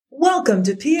Welcome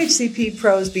to PHCP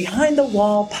Pro's Behind the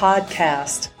Wall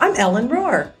podcast. I'm Ellen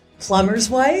Rohr, plumber's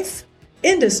wife,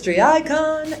 industry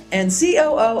icon, and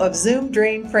COO of Zoom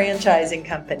Drain Franchising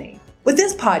Company. With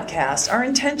this podcast, our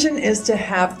intention is to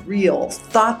have real,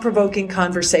 thought-provoking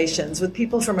conversations with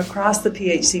people from across the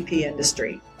PHCP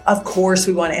industry. Of course,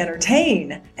 we want to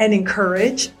entertain and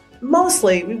encourage.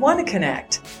 Mostly, we want to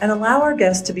connect and allow our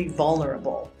guests to be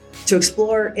vulnerable, to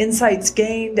explore insights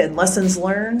gained and lessons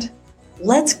learned.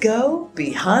 Let's go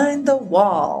behind the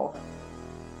wall.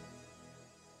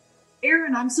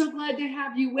 Erin, I'm so glad to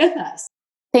have you with us.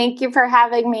 Thank you for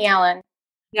having me, Ellen.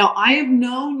 Now, I have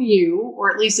known you,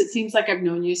 or at least it seems like I've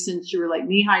known you since you were like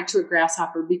knee-high to a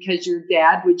grasshopper, because your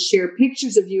dad would share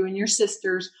pictures of you and your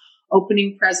sisters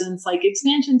opening presents like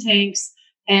expansion tanks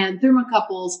and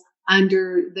thermocouples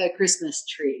under the Christmas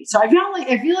tree. So I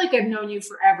feel like I've known you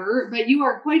forever, but you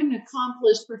are quite an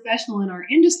accomplished professional in our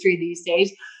industry these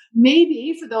days.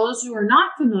 Maybe for those who are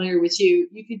not familiar with you,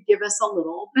 you could give us a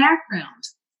little background.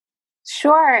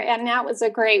 Sure. And that was a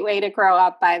great way to grow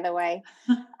up, by the way.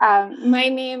 My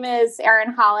name is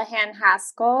Erin Holohan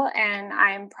Haskell, and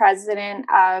I'm president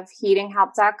of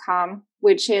heatinghelp.com,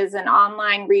 which is an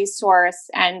online resource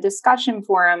and discussion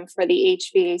forum for the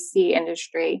HVAC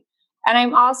industry. And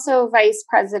I'm also vice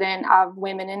president of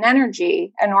Women in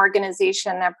Energy, an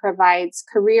organization that provides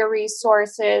career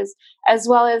resources as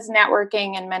well as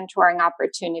networking and mentoring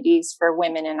opportunities for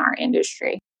women in our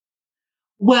industry.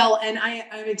 Well, and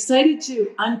I'm excited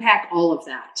to unpack all of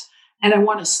that. And I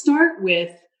want to start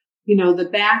with,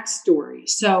 the backstory.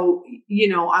 So,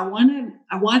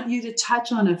 I want you to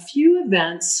touch on a few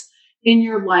events in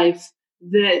your life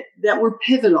that were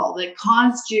pivotal, that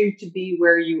caused you to be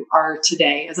where you are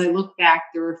today. As I look back,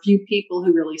 there were a few people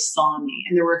who really saw me,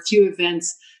 and there were a few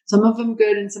events, some of them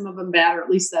good and some of them bad, or at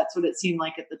least that's what it seemed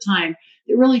like at the time,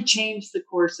 that really changed the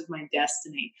course of my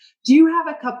destiny. Do you have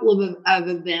a couple of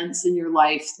events in your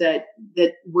life that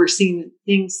were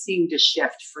things seem to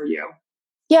shift for you?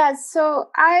 Yeah, so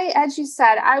as you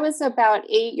said, I was about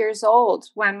 8 years old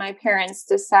when my parents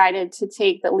decided to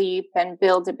take the leap and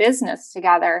build a business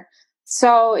together.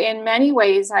 So in many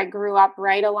ways, I grew up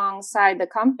right alongside the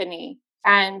company,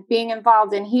 and being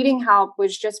involved in Heating Help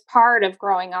was just part of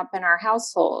growing up in our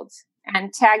household.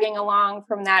 And tagging along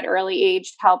from that early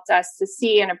age helped us to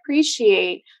see and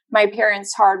appreciate my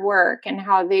parents' hard work and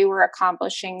how they were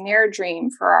accomplishing their dream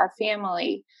for our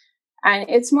family. And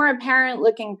it's more apparent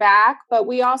looking back, but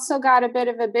we also got a bit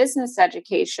of a business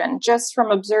education just from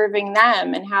observing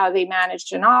them and how they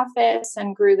managed an office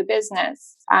and grew the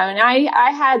business. And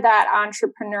I had that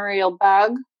entrepreneurial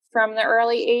bug from the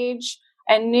early age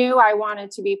and knew I wanted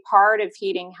to be part of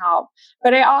Heating Help.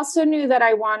 But I also knew that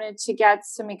I wanted to get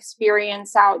some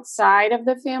experience outside of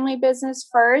the family business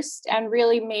first and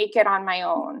really make it on my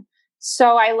own.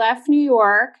 So I left New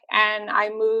York and I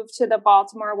moved to the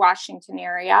Baltimore, Washington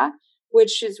area,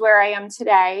 which is where I am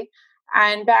today.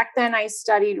 And back then I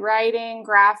studied writing,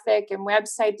 graphic, and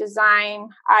website design.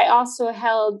 I also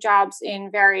held jobs in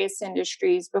various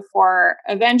industries before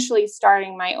eventually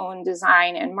starting my own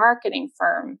design and marketing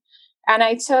firm. And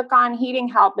I took on Heating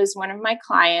Help as one of my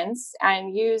clients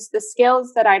and used the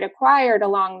skills that I'd acquired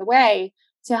along the way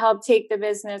to help take the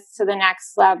business to the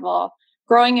next level,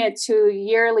 growing it to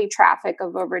yearly traffic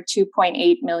of over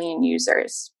 2.8 million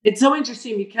users. It's so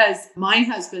interesting because my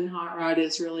husband, Hot Rod,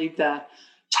 is really the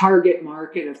target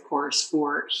market, of course,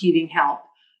 for Heating Help.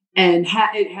 And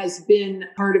it has been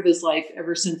part of his life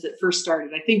ever since it first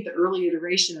started. I think the early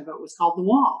iteration of it was called The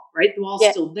Wall, right? The Wall's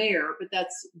still there, but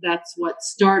that's what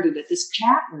started it, this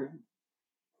chat room.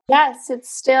 Yes, it's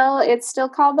still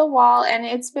called The Wall, and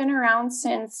it's been around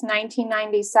since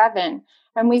 1997.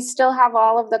 And we still have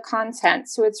all of the content.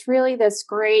 So it's really this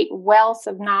great wealth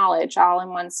of knowledge all in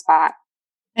one spot.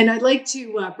 And I'd like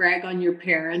to brag on your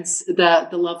parents, the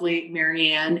lovely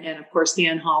Marianne, and of course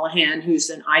Dan Holohan, who's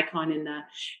an icon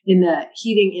in the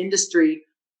heating industry.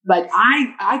 But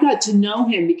I got to know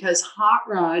him because Hot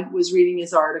Rod was reading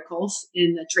his articles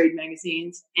in the trade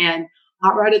magazines, and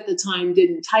Hot Rod at the time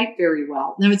didn't type very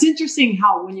well. Now it's interesting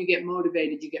how when you get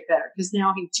motivated, you get better, because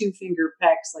now he 2-finger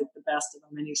pecks like the best of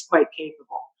them, and he's quite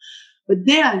capable. But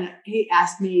then he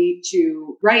asked me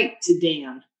to write to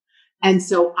Dan. And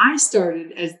so I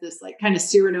started as this like kind of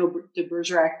Cyrano de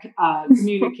Bergerac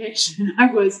communication. I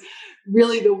was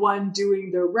really the one doing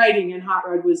the writing, and Hot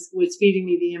Rod was feeding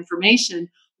me the information.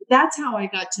 But that's how I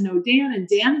got to know Dan. And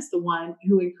Dan is the one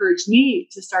who encouraged me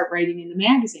to start writing in the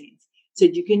magazines.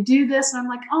 Said, you can do this. And I'm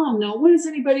like, oh no, what is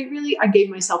anybody really? I gave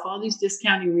myself all these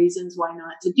discounting reasons why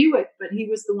not to do it. But he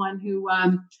was the one who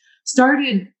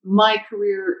started my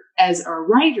career as a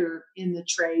writer in the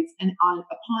trades. And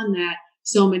upon that,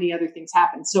 so many other things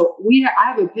happen. So I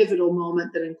have a pivotal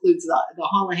moment that includes the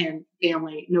Holohan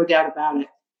family, no doubt about it.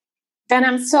 And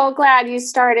I'm so glad you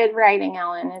started writing,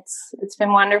 Ellen. It's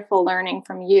been wonderful learning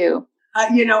from you.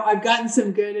 I've gotten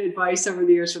some good advice over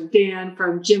the years from Dan,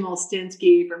 from Jim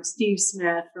Olstinsky, from Steve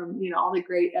Smith, from, all the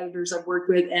great editors I've worked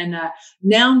with. And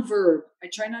noun verb. I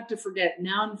try not to forget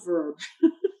noun verb.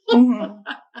 Mm-hmm.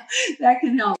 That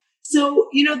can help. So,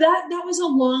 that was a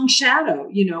long shadow,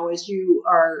 as you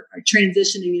are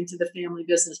transitioning into the family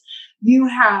business. You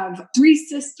have 3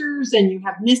 sisters and you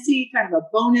have Missy, kind of a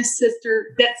bonus sister.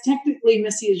 That's technically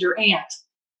Missy is your aunt.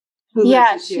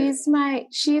 Yeah, she's my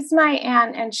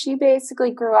aunt, and she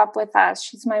basically grew up with us.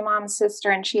 She's my mom's sister,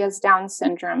 and she has Down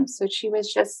syndrome. So she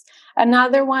was just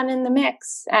another one in the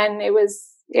mix. And it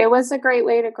was a great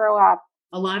way to grow up.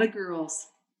 A lot of girls.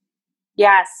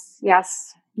 Yes.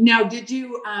 Now, did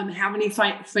you have any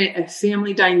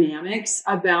family dynamics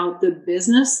about the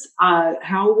business?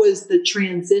 How was the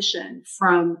transition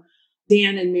from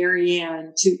Dan and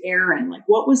Marianne to Aaron? Like,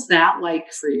 what was that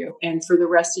like for you and for the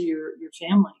rest of your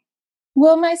family?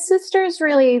 Well, my sisters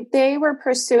they were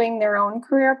pursuing their own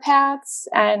career paths,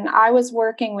 and I was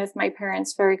working with my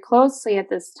parents very closely at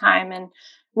this time. And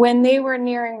when they were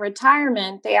nearing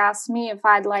retirement, they asked me if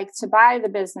I'd like to buy the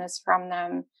business from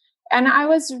them. And I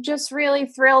was just really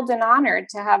thrilled and honored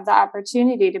to have the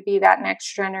opportunity to be that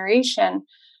next generation.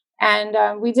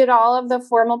 And we did all of the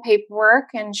formal paperwork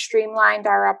and streamlined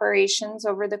our operations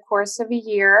over the course of a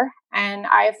year. And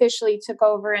I officially took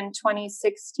over in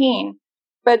 2016.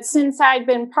 But since I'd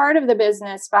been part of the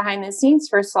business behind the scenes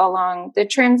for so long, the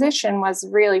transition was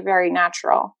really very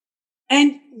natural.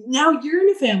 And now you're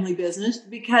in a family business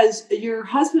because your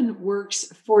husband works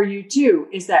for you too.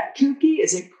 Is that kooky?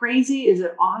 Is it crazy? Is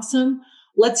it awesome?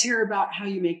 Let's hear about how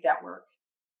you make that work.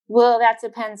 Well, that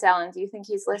depends, Ellen. Do you think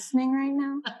he's listening right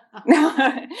now?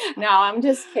 No, I'm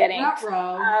just kidding. Not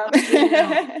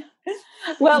wrong.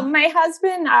 Well, my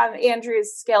husband,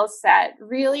 Andrew's skill set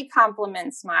really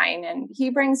complements mine, and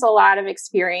he brings a lot of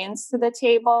experience to the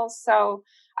table. So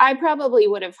I probably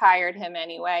would have hired him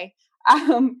anyway.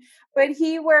 But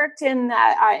he worked in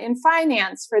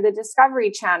finance for the Discovery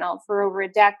Channel for over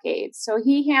a decade. So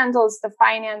he handles the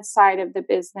finance side of the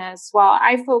business while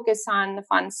I focus on the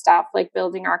fun stuff like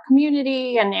building our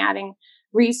community and adding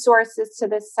resources to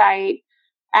the site.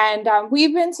 And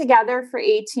we've been together for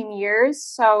 18 years,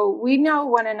 so we know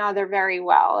one another very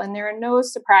well. And there are no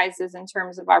surprises in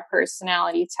terms of our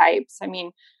personality types. I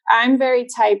mean, I'm very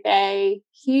type A,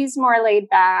 he's more laid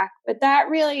back, but that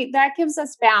gives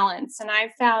us balance. And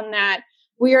I've found that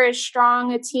we are as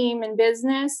strong a team in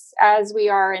business as we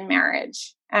are in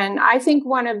marriage. And I think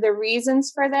one of the reasons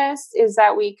for this is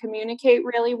that we communicate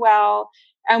really well,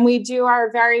 and we do our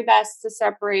very best to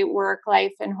separate work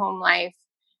life and home life.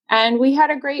 And we had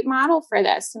a great model for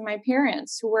this in my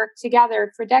parents who worked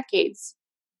together for decades.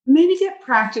 Maybe get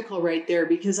practical right there,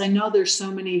 because I know there's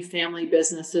so many family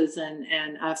businesses and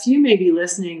a few may be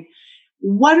listening.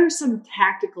 What are some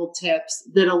tactical tips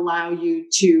that allow you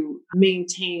to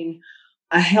maintain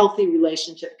a healthy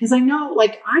relationship? Because I know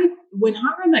when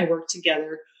Hara and I worked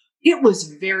together, it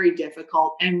was very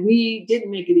difficult and we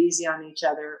didn't make it easy on each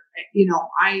other.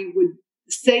 I would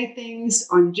say things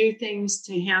or do things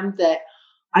to him that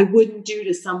I wouldn't do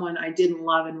to someone I didn't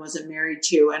love and wasn't married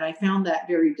to. And I found that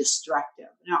very destructive.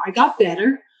 Now, I got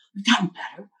better. I've gotten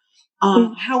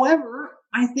better. However,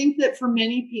 I think that for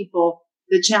many people,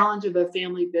 the challenge of a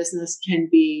family business can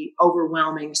be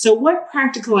overwhelming. So what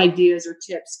practical ideas or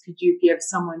tips could you give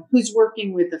someone who's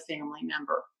working with a family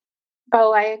member?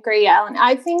 Oh, I agree, Ellen.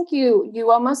 I think you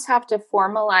almost have to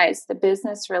formalize the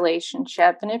business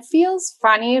relationship. And it feels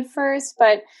funny at first,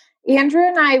 but Andrew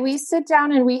and I, we sit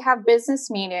down and we have business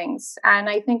meetings, and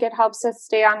I think it helps us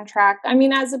stay on track. I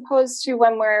mean, as opposed to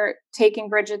when we're taking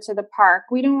Bridget to the park,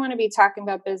 we don't want to be talking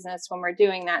about business when we're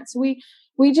doing that. So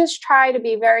we just try to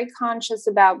be very conscious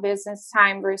about business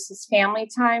time versus family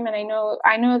time. And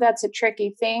I know that's a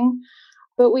tricky thing,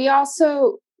 but we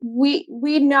also, we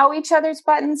know each other's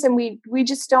buttons, and we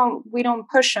don't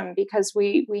push them because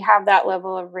we have that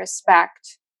level of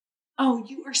respect. Oh,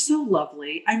 you are so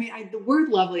lovely. I mean, the word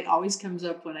lovely always comes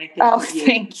up when I think of you.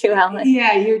 Thank you, Ellen.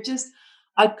 Yeah, you're just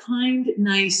a kind,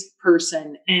 nice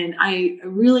person. And I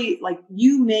really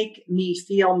you make me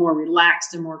feel more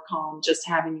relaxed and more calm just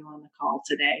having you on the call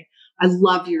today. I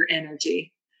love your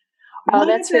energy. Oh,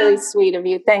 that's really sweet of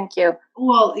you. Thank you.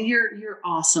 Well, you're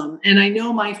awesome. And I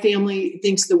know my family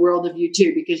thinks the world of you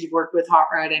too, because you've worked with Hot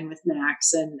Rod and with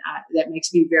Max, and that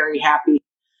makes me very happy.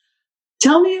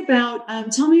 Tell me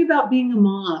about being a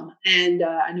mom, and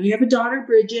I know you have a daughter,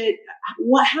 Bridget.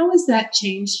 How has that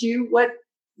changed you?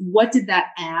 What did that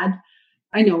add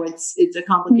I know it's a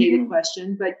complicated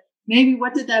question, but maybe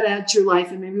what did that add to your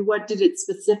life? And maybe what did it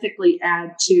specifically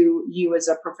add to you as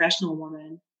a professional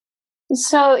woman?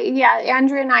 So, yeah,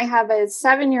 Andrew and I have a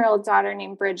 7-year-old daughter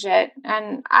named Bridget,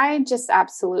 and I just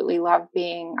absolutely love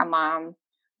being a mom.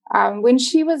 When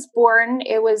she was born,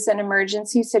 it was an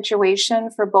emergency situation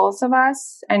for both of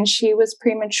us, and she was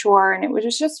premature, and it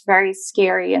was just very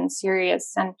scary and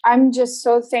serious. And I'm just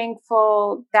so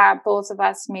thankful that both of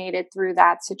us made it through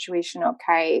that situation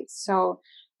okay. So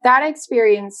that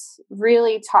experience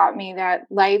really taught me that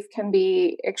life can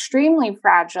be extremely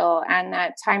fragile and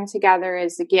that time together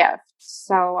is a gift.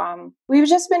 So we've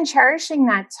just been cherishing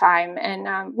that time.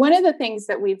 And one of the things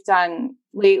that we've done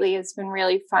lately has been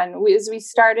really fun. We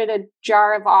started a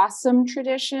Jar of Awesome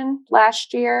tradition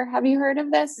last year. Have you heard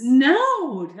of this?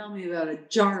 No, tell me about a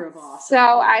Jar of Awesome. So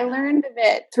I learned of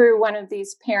it through one of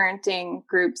these parenting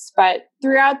groups, but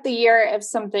throughout the year, if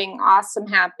something awesome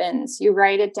happens, you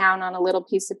write it down on a little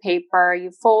piece of paper,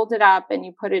 you fold it up and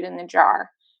you put it in the jar.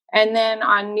 And then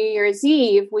on New Year's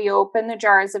Eve, we open the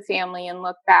jar as a family and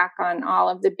look back on all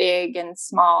of the big and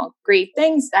small great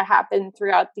things that happened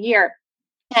throughout the year.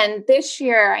 And this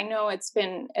year, I know it's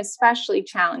been especially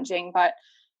challenging, but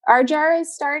our jar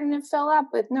is starting to fill up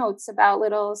with notes about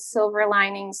little silver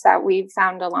linings that we've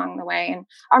found along the way. And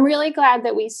I'm really glad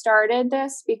that we started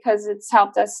this because it's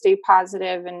helped us stay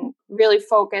positive and really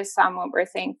focus on what we're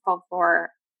thankful for.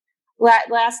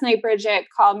 Last night, Bridget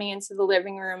called me into the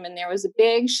living room and there was a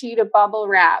big sheet of bubble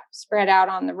wrap spread out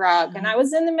on the rug. And I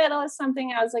was in the middle of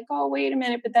something. I was like, oh, wait a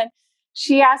minute. But then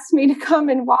she asked me to come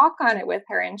and walk on it with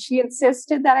her. And she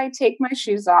insisted that I take my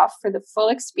shoes off for the full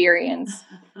experience.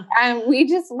 And we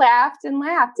just laughed and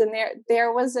laughed. And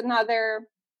there was another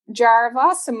Jar of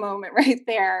Awesome moment right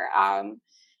there.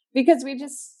 Because we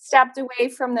just stepped away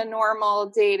from the normal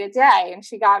day to day. And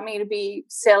she got me to be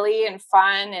silly and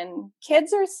fun. And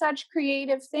kids are such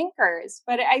creative thinkers.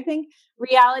 But I think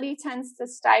reality tends to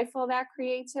stifle that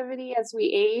creativity as we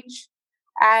age.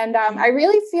 And I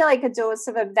really feel like a dose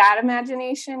of that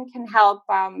imagination can help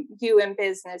you in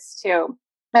business too.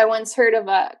 I once heard of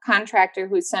a contractor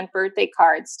who sent birthday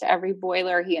cards to every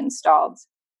boiler he installed.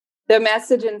 The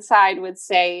message inside would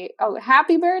say, oh,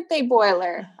 happy birthday,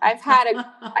 boiler. I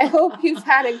hope you've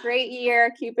had a great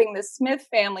year keeping the Smith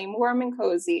family warm and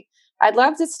cozy. I'd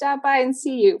love to stop by and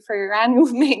see you for your annual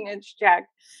maintenance check.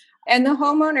 And the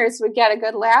homeowners would get a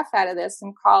good laugh out of this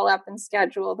and call up and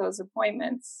schedule those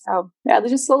appointments. So yeah,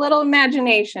 just a little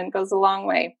imagination goes a long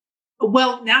way.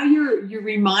 Well, now you're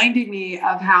reminding me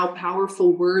of how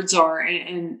powerful words are.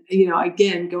 And you know,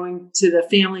 again, going to the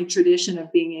family tradition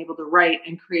of being able to write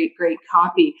and create great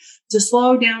copy, to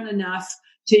slow down enough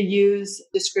to use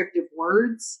descriptive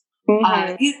words.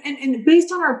 And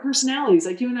based on our personalities,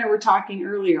 like you and I were talking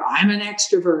earlier, I'm an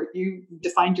extrovert. You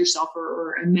defined yourself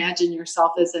or imagine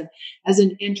yourself as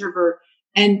an introvert,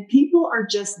 and people are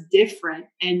just different.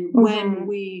 And when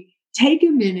we take a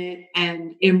minute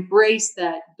and embrace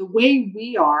that the way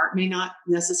we are may not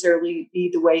necessarily be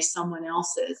the way someone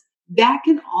else is, that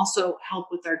can also help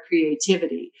with our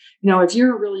creativity. You know, if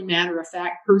you're a really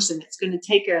matter-of-fact person, it's going to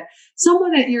take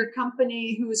someone at your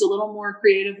company who is a little more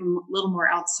creative and a little more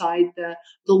outside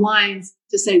the lines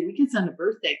to say, we can send a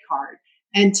birthday card.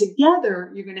 And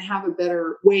together, you're going to have a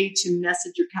better way to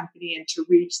message your company and to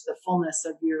reach the fullness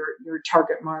of your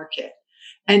target market.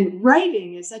 And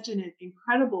writing is such an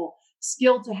incredible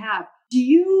skill to have. Do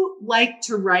you like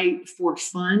to write for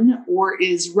fun, or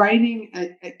is writing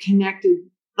a connected?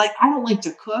 Like, I don't like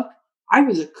to cook. I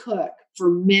was a cook for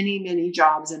many, many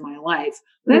jobs in my life,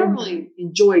 but I don't really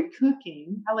enjoy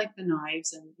cooking. I like the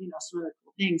knives and, some other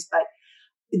cool things. But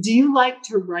do you like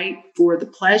to write for the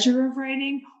pleasure of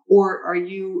writing, or do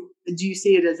you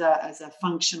see it as a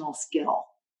functional skill?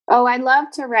 Oh, I love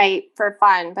to write for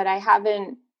fun, but I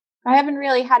haven't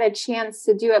really had a chance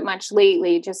to do it much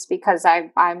lately just because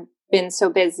I've been so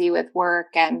busy with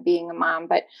work and being a mom.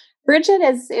 But Bridget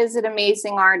is an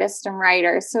amazing artist and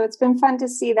writer. So it's been fun to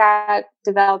see that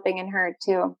developing in her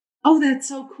too. Oh, that's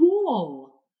so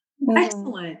cool.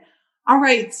 Excellent. All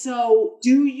right. So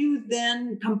do you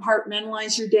then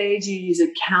compartmentalize your day? Do you use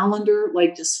a calendar,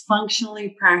 like just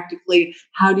functionally, practically?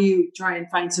 How do you try and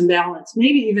find some balance?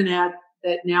 Maybe even add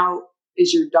that now,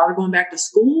 is your daughter going back to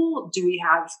school? Do we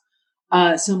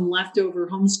have some leftover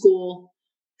homeschool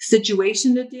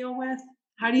situation to deal with?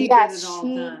 How do you get it all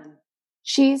done?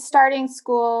 She's starting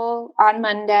school on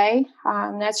Monday.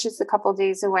 That's just a couple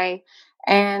days away.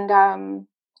 And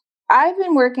I've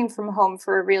been working from home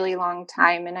for a really long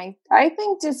time. And I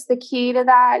think just the key to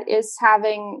that is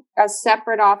having a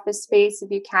separate office space, if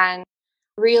you can,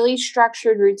 really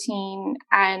structured routine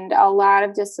and a lot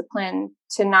of discipline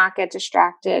to not get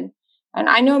distracted. And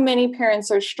I know many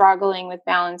parents are struggling with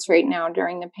balance right now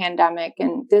during the pandemic,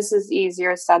 and this is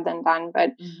easier said than done,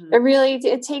 but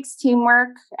it takes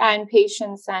teamwork and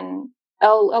patience and a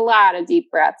lot of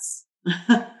deep breaths.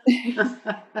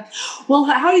 Well,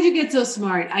 how did you get so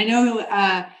smart? I know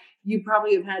you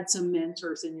probably have had some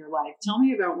mentors in your life. Tell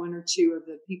me about one or two of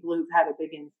the people who've had a big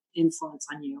influence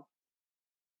on you.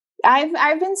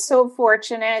 I've been so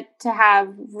fortunate to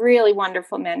have really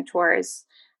wonderful mentors.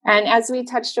 And as we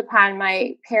touched upon,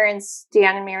 my parents,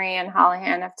 Dan and Marianne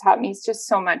Holohan, have taught me just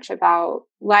so much about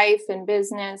life and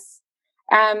business.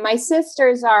 My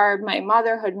sisters are my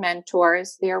motherhood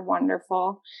mentors. They're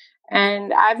wonderful.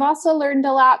 And I've also learned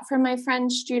a lot from my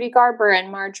friends Judy Garber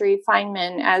and Marjorie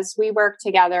Feynman as we work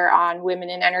together on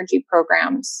women in energy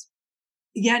programs.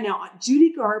 Yeah, now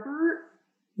Judy Garber,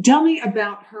 tell me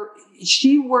about her.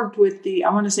 She worked with the,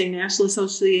 I want to say, National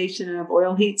Association of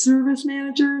Oil Heat Service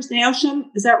Managers, NAOSHM.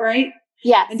 Is that right?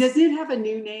 Yes. And does it have a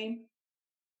new name?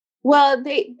 Well,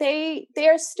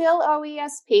 they're still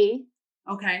OESP.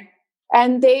 Okay.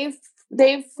 And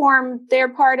they're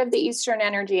part of the Eastern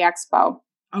Energy Expo.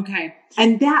 Okay.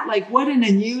 And that, like, what an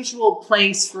unusual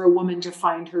place for a woman to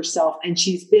find herself. And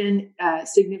she's been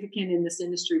significant in this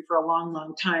industry for a long,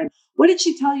 long time. What did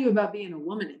she tell you about being a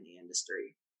woman in the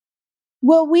industry?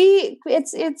 Well,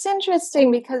 it's interesting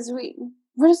because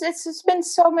it's just been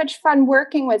so much fun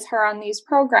working with her on these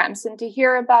programs and to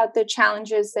hear about the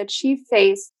challenges that she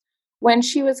faced when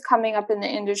she was coming up in the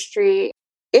industry.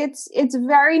 It's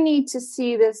very neat to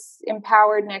see this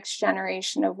empowered next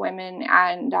generation of women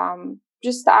and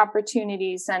just the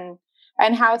opportunities and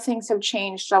how things have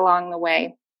changed along the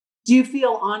way. Do you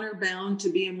feel honor bound to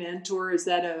be a mentor? Is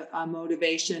that a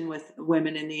motivation with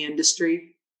women in the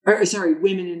industry?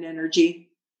 Women in energy?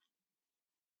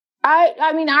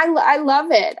 I mean, I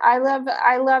love it. I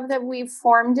love that we've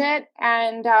formed it,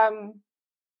 and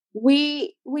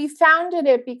we founded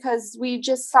it because we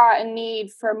just saw a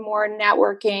need for more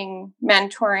networking,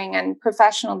 mentoring, and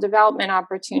professional development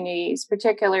opportunities,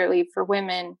 particularly for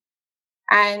women.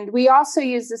 And we also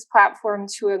use this platform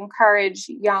to encourage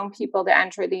young people to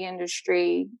enter the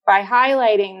industry by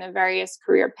highlighting the various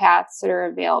career paths that are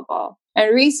available.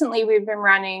 And recently, we've been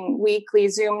running weekly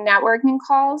Zoom networking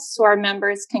calls so our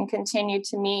members can continue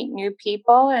to meet new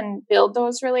people and build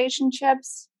those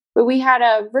relationships. But we had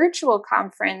a virtual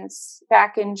conference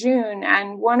back in June,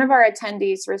 and one of our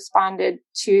attendees responded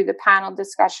to the panel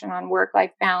discussion on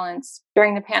work-life balance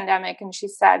during the pandemic. And she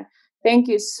said, "Thank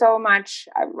you so much.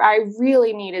 I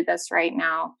really needed this right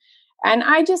now." And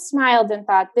I just smiled and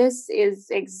thought, this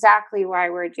is exactly why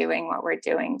we're doing what we're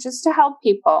doing, just to help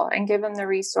people and give them the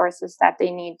resources that they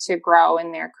need to grow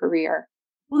in their career.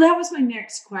 Well, that was my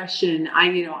next question.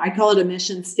 I call it a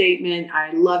mission statement.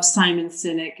 I love Simon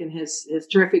Sinek and his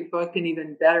terrific book, and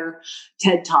even better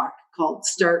TED Talk called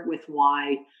Start With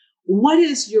Why. What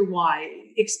is your why?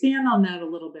 Expand on that a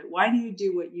little bit. Why do you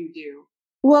do what you do?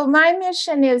 Well, my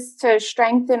mission is to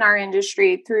strengthen our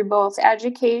industry through both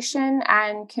education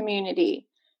and community.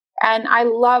 And I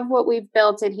love what we've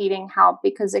built at Heating Help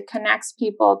because it connects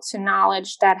people to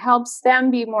knowledge that helps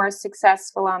them be more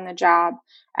successful on the job.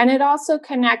 And it also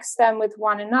connects them with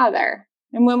one another.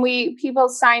 And when people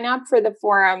sign up for the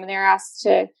forum, they're asked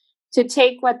to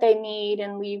take what they need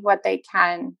and leave what they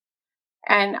can.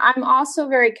 And I'm also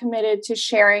very committed to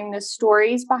sharing the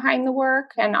stories behind the work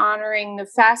and honoring the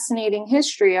fascinating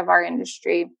history of our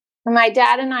industry. And my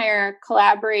dad and I are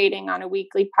collaborating on a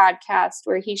weekly podcast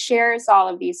where he shares all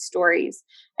of these stories.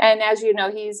 And as you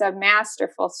know, he's a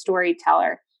masterful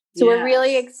storyteller. So We're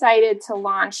really excited to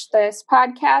launch this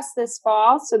podcast this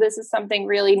fall. So this is something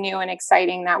really new and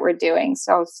exciting that we're doing.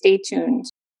 So stay tuned.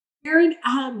 Erin,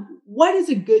 what is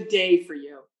a good day for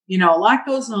you? A lot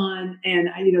goes on, and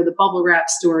the bubble wrap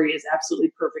story is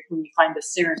absolutely perfect when you find the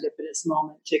serendipitous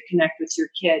moment to connect with your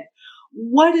kid.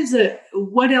 What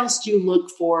else do you look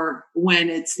for when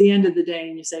it's the end of the day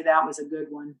and you say that was a good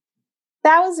one?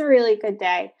 That was a really good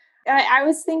day. I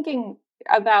was thinking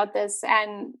about this,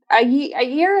 and a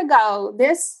year ago,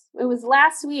 it was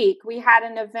last week, we had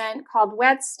an event called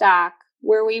Wetstock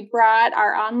where we brought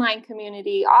our online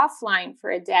community offline for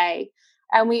a day.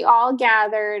 And we all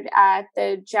gathered at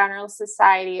the General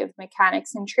Society of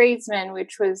Mechanics and Tradesmen,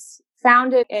 which was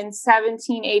founded in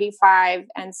 1785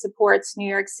 and supports New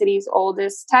York City's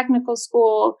oldest technical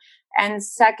school and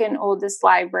second oldest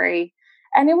library.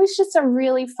 And it was just a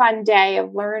really fun day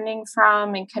of learning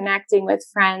from and connecting with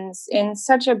friends in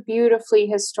such a beautifully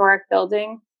historic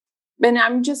building. And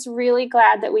I'm just really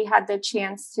glad that we had the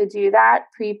chance to do that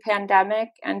pre-pandemic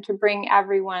and to bring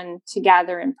everyone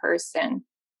together in person.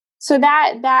 So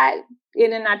that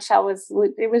in a nutshell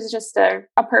was just a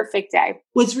perfect day.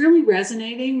 What's really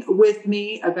resonating with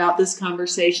me about this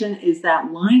conversation is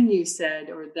that line you said,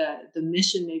 or the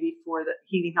mission maybe for the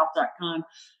heatinghealth.com,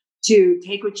 to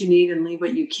take what you need and leave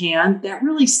what you can. That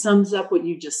really sums up what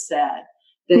you just said.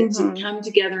 That to come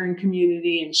together in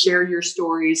community and share your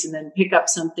stories and then pick up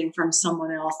something from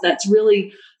someone else. That's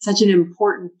really such an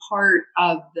important part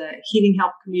of the Heating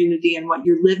Health community and what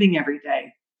you're living every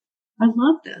day. I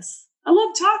love this. I love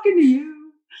talking to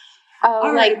you. Oh,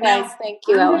 all right, guys. Thank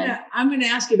you, Ellen. I'm going to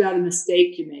ask you about a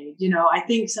mistake you made. You know, I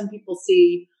think some people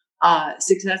see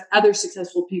other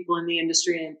successful people in the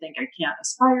industry and think I can't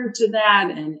aspire to that.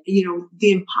 And, you know,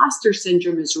 the imposter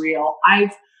syndrome is real.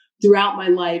 I've throughout my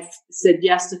life said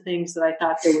yes to things that I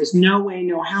thought there was no way,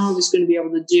 no how I was going to be able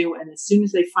to do. And as soon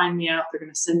as they find me out, they're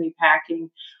going to send me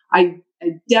packing. I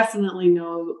definitely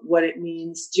know what it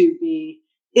means to be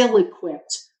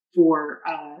ill-equipped for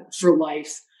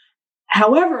life.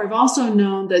 However, I've also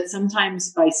known that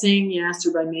sometimes by saying yes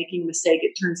or by making a mistake,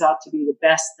 it turns out to be the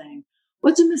best thing.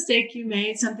 What's a mistake you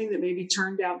made? Something that maybe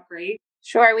turned out great?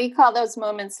 Sure. We call those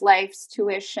moments life's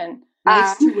tuition.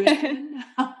 Life's tuition.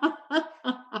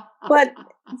 But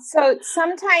so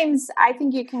sometimes I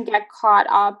think you can get caught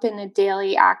up in the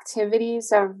daily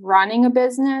activities of running a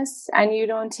business and you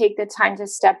don't take the time to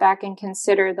step back and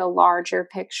consider the larger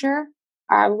picture.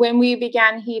 When we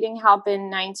began Heating Help in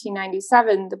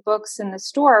 1997, the books in the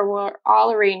store were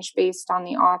all arranged based on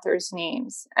the authors'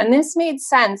 names. And this made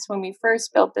sense when we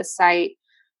first built the site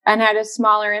and had a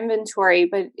smaller inventory,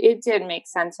 but it didn't make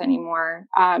sense anymore.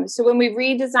 So when we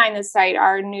redesigned the site,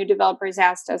 our new developers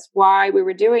asked us why we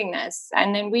were doing this.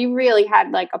 And then we really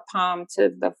had like a palm to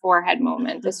the forehead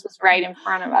moment. This was right in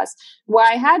front of us.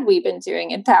 Why had we been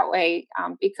doing it that way?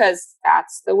 Because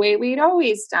that's the way we'd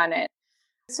always done it.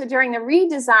 So during the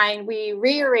redesign, we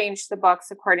rearranged the books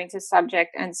according to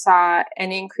subject and saw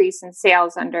an increase in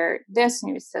sales under this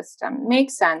new system.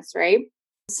 Makes sense, right?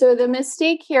 So the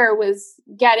mistake here was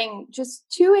getting just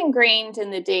too ingrained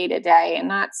in the day-to-day and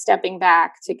not stepping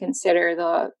back to consider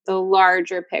the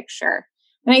larger picture.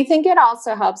 And I think it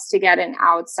also helps to get an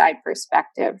outside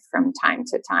perspective from time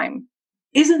to time.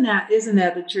 Isn't that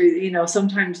the truth? You know,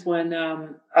 sometimes when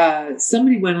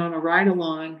somebody went on a ride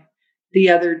along the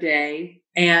other day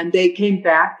and they came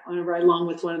back on a ride along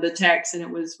with one of the techs, and it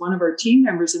was one of our team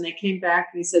members, and they came back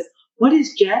and he says, "What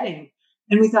is jetting?"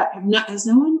 And we thought, has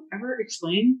no one ever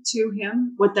explained to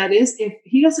him what that is? If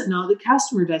he doesn't know, the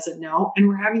customer doesn't know. And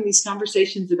we're having these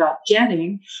conversations about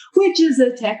jetting, which is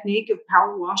a technique of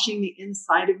power washing the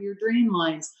inside of your drain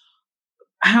lines.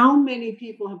 How many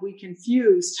people have we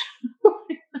confused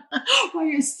by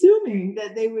assuming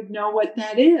that they would know what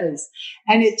that is?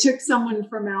 And it took someone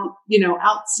from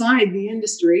outside the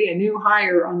industry, a new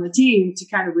hire on the team, to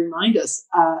kind of remind us,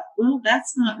 well,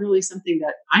 that's not really something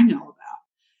that I know about.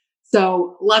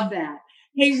 So love that.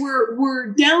 Hey,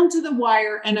 we're down to the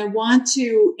wire, and I want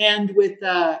to end with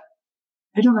I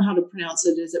don't know how to pronounce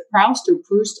it. Is it Proust or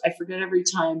Proust? I forget every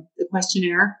time. The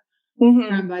questionnaire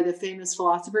by the famous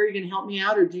philosopher. Are you going to help me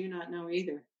out, or do you not know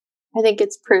either? I think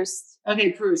it's Proust.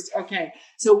 Okay, Proust. Okay.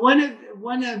 So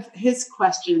one of his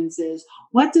questions is,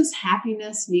 what does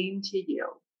happiness mean to you?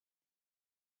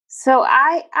 So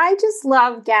I just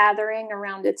love gathering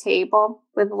around a table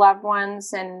with loved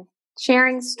ones and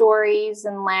sharing stories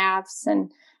and laughs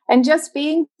and just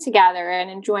being together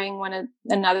and enjoying one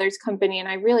another's company. And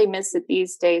I really miss it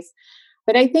these days.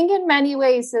 But I think in many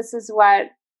ways, this is what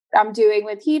I'm doing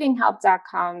with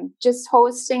heatinghelp.com, just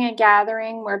hosting a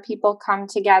gathering where people come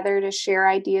together to share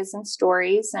ideas and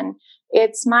stories. And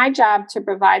it's my job to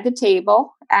provide the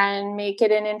table and make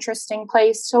it an interesting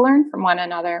place to learn from one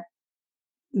another.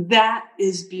 That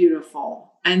is beautiful.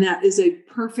 And that is a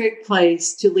perfect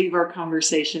place to leave our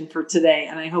conversation for today.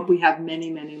 And I hope we have many,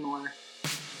 many more.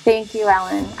 Thank you,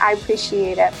 Ellen. I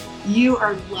appreciate it. You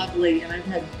are lovely. And I've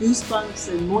had goosebumps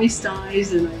and moist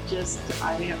eyes. And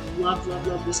I have loved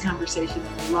this conversation.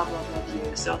 And I love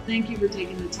you. So thank you for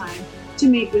taking the time to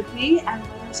meet with me and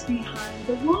let us behind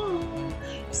the wall.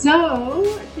 So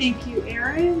thank you,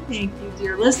 Erin. Thank you,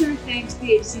 dear listener. Thanks,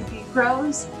 PHCP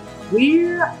Pros.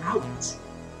 We're out.